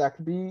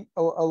could be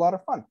a lot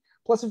of fun.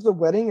 Plus, if the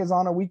wedding is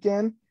on a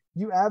weekend,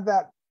 you add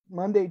that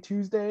Monday,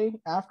 Tuesday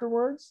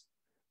afterwards.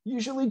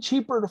 Usually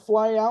cheaper to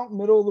fly out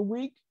middle of the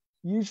week.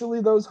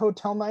 Usually those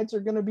hotel nights are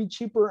going to be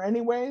cheaper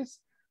anyways.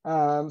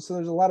 So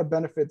there's a lot of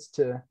benefits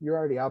to, you're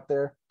already out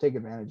there, take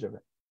advantage of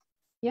it.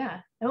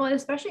 Yeah. Well,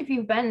 especially if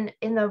you've been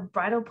in the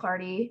bridal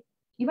party,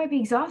 you might be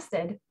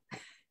exhausted.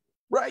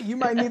 Right. You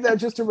might need that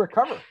just to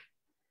recover.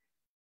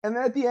 And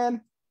then at the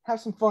end, have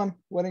some fun.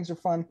 Weddings are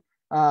fun.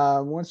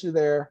 Once you're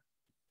there,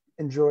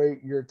 enjoy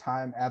your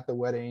time at the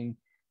wedding.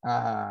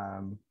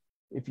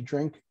 If you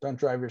drink, don't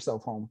drive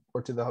yourself home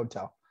or to the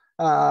hotel.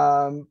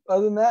 Other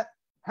than that,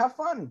 have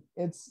fun.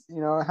 It's,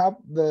 have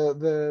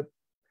the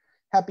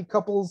happy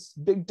couples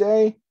big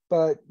day,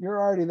 but you're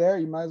already there.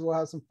 You might as well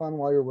have some fun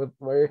while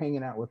you're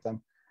hanging out with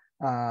them.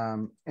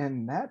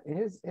 And that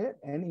is it.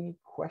 Any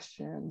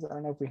questions? I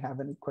don't know if we have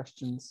any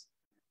questions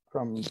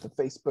from the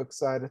Facebook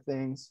side of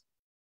things.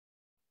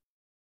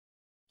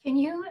 Can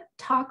you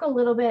talk a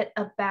little bit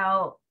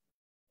about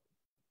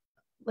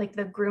like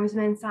the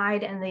groomsmen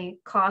side and the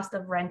cost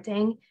of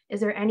renting? Is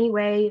there any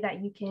way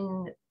that you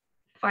can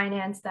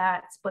finance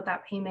that, split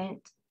that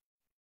payment?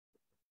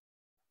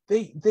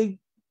 They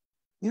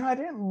I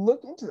didn't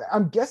look into that.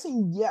 I'm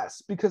guessing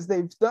yes, because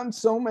they've done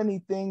so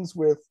many things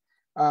with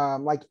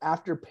like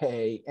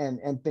Afterpay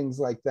and things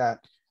like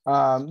that.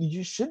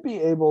 You should be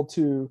able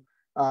to,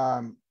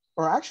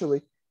 or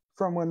actually,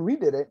 from when we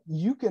did it,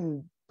 you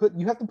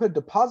have to put a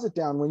deposit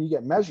down when you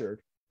get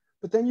measured,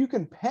 but then you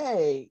can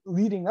pay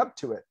leading up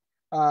to it.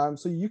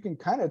 So you can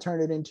kind of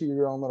turn it into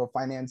your own little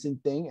financing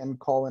thing and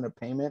call in a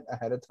payment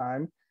ahead of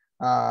time,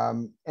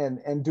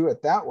 and do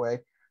it that way.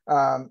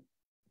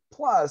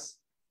 Plus,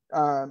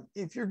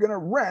 if you're going to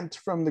rent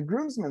from the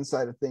groomsmen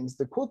side of things,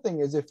 the cool thing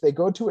is if they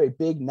go to a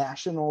big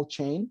national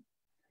chain,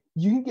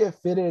 you can get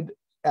fitted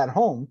at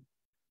home,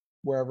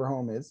 wherever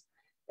home is.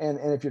 And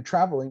if you're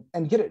traveling,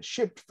 and get it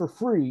shipped for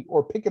free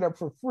or pick it up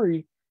for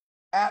free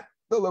at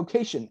the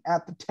location,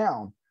 at the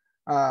town.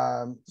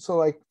 So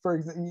like, for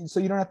example,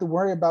 so you don't have to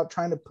worry about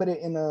trying to put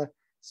it in a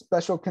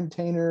special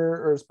container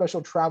or a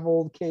special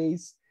travel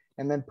case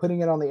and then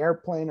putting it on the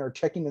airplane or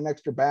checking an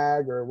extra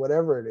bag or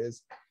whatever it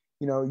is.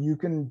 You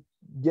can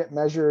get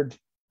measured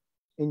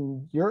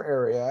in your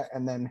area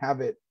and then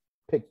have it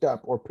picked up,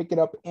 or pick it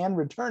up and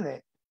return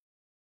it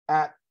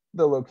at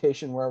the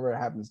location wherever it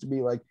happens to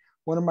be. Like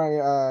one of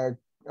my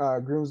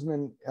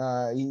groomsmen,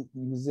 he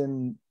was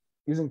in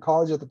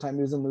college at the time.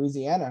 He was in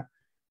Louisiana.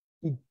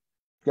 He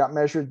got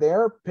measured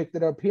there, picked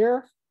it up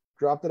here,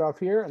 dropped it off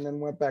here, and then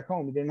went back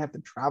home. He didn't have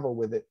to travel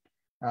with it.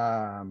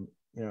 And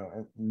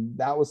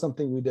that was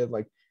something we did.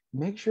 Like,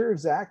 make sure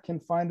Zach can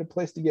find a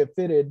place to get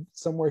fitted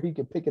somewhere he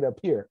could pick it up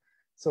here.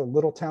 So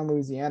little town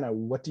Louisiana,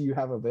 what do you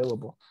have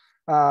available?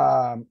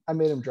 I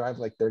made him drive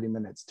like 30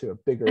 minutes to a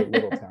bigger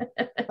little town.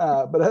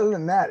 But other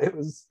than that, it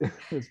was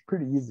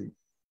pretty easy.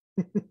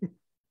 That's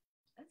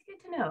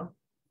good to know.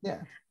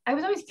 Yeah. I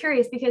was always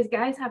curious because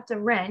guys have to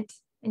rent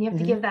and you have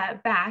to give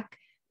that back,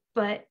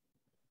 but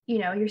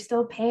you're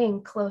still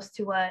paying close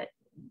to what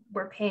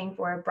we're paying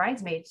for a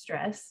bridesmaid's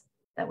dress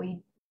that we,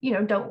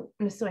 don't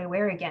necessarily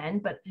wear again,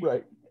 but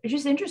right. It's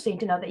just interesting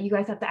to know that you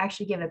guys have to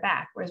actually give it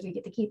back, whereas we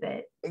get to keep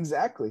it.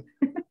 Exactly.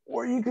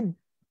 Or you could,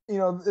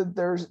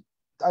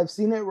 I've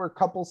seen it where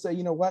couples say,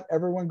 you know what,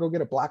 everyone go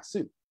get a black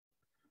suit.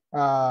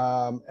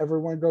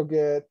 Everyone go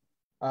get,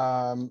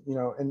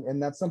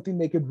 and that's something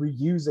they could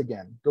reuse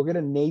again. Go get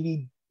a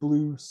navy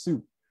blue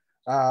suit.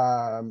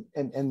 That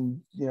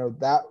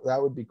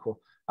would be cool.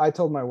 I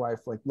told my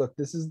wife, like, look,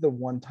 this is the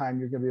one time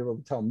you're going to be able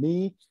to tell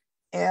me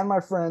and my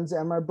friends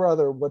and my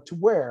brother what to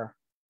wear.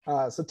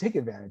 So take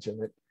advantage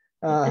of it.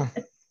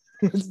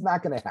 It's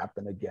not going to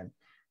happen again.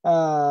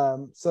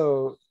 That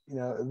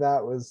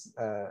was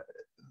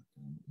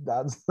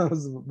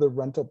the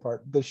rental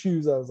part. The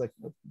shoes, I was like,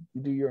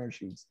 you do your own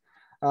shoes.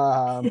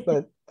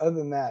 But other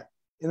than that,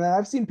 and then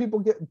I've seen people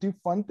do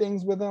fun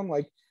things with them,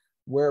 like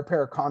wear a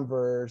pair of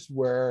Converse,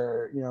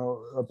 wear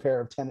a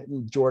pair of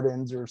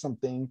Jordans or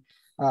something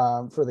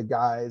for the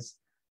guys,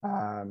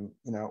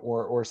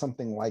 or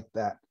something like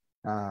that.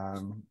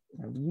 You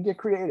can get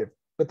creative,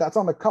 but that's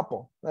on the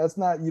couple. That's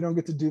not, you don't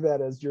get to do that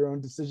as your own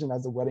decision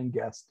as a wedding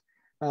guest.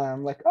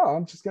 Like, oh,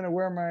 I'm just gonna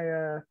wear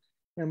my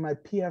my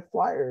PF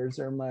Flyers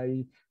or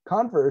my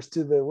Converse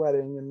to the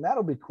wedding, and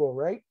that'll be cool,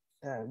 right?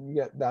 And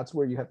that's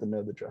where you have to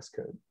know the dress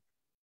code.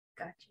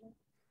 Gotcha.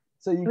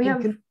 So you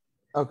can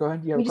oh, go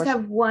ahead. We just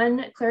have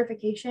one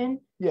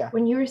clarification. Yeah.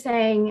 When you were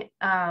saying,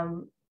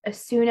 as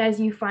soon as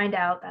you find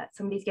out that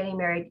somebody's getting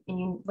married and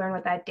you learn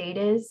what that date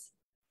is,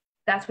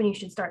 that's when you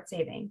should start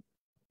saving.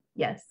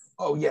 Yes.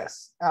 Oh,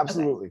 yes,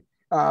 absolutely.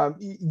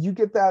 Okay. You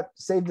get that,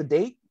 save the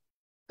date.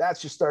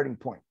 That's your starting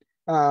point.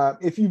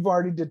 If you've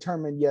already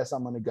determined, yes,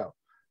 I'm going to go.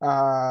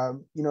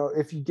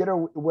 If you get a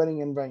wedding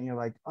invite and you're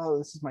like, oh,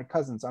 this is my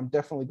cousin's, I'm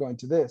definitely going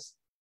to this.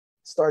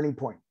 Starting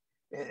point.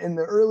 And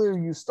the earlier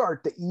you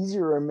start, the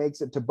easier it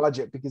makes it to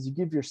budget, because you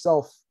give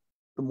yourself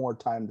the more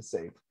time to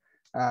save.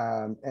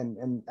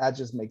 And that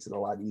just makes it a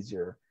lot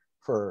easier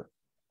for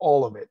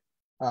all of it.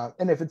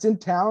 And if it's in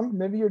town,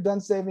 maybe you're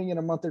done saving in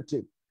a month or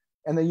two,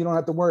 and then you don't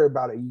have to worry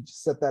about it. You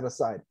just set that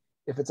aside.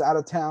 If it's out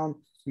of town,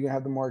 you're gonna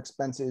have the more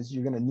expenses.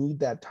 You're gonna need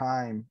that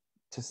time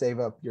to save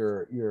up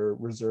your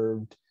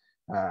reserved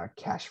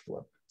cash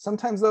flow.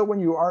 Sometimes though, when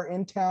you are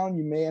in town,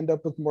 you may end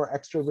up with more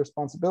extra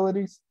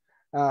responsibilities,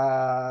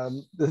 or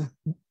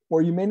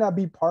you may not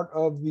be part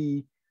of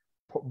the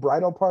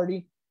bridal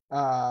party,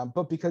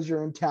 but because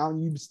you're in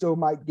town, you still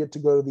might get to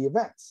go to the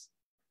events,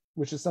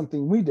 which is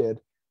something we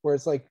did, where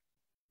it's like,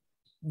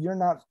 you're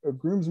not a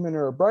groomsman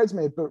or a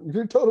bridesmaid, but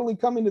you're totally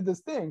coming to this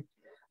thing.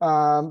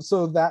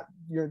 So that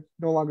you're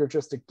no longer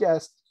just a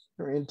guest,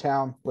 you're in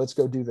town, let's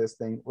go do this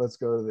thing, let's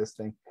go to this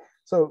thing.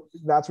 So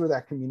that's where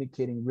that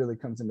communicating really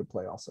comes into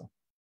play also.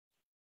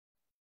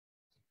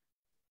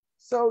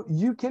 So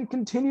you can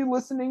continue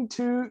listening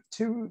to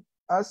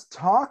us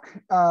talk.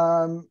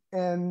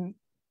 And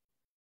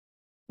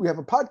we have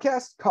a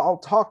podcast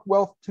called Talk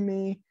Wealth to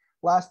Me.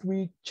 Last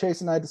week,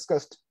 Chase and I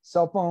discussed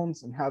cell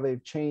phones and how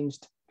they've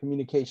changed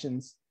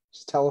communications,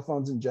 just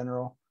telephones in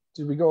general.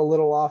 Did we go a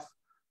little off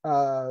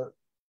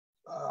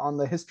on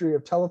the history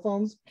of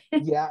telephones?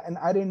 Yeah, and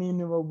I didn't even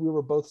know we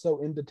were both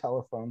so into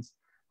telephones.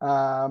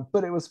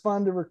 But it was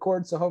fun to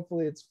record, so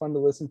hopefully it's fun to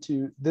listen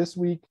to. This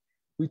week,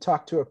 we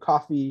talked to a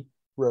coffee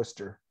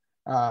roaster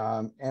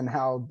and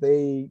how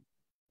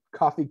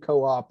coffee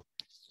co-op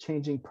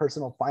changing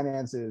personal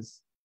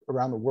finances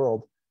around the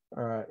world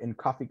in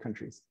coffee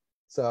countries.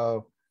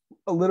 So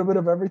a little bit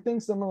of everything.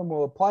 Some of them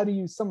will apply to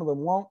you, some of them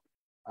won't.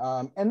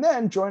 And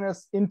then join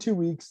us in 2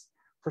 weeks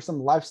for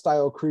some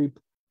lifestyle creep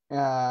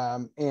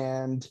and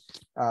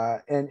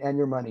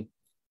your money.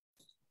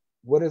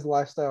 What is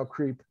lifestyle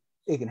creep?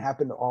 It can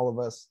happen to all of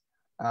us.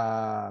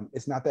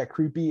 It's not that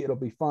creepy. It'll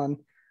be fun.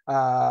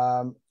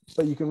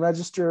 But you can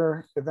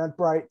register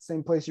Eventbrite,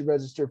 same place you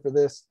register for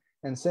this,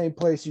 and same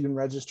place you can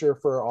register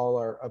for all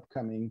our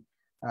upcoming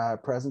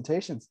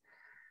presentations.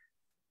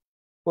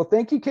 Well,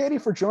 thank you, Katie,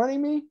 for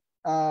joining me.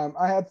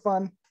 I had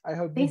fun. I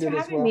hope you did as well.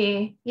 Thanks for having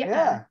me.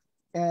 Yeah.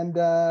 And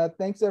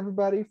thanks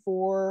everybody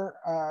for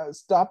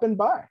stopping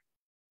by.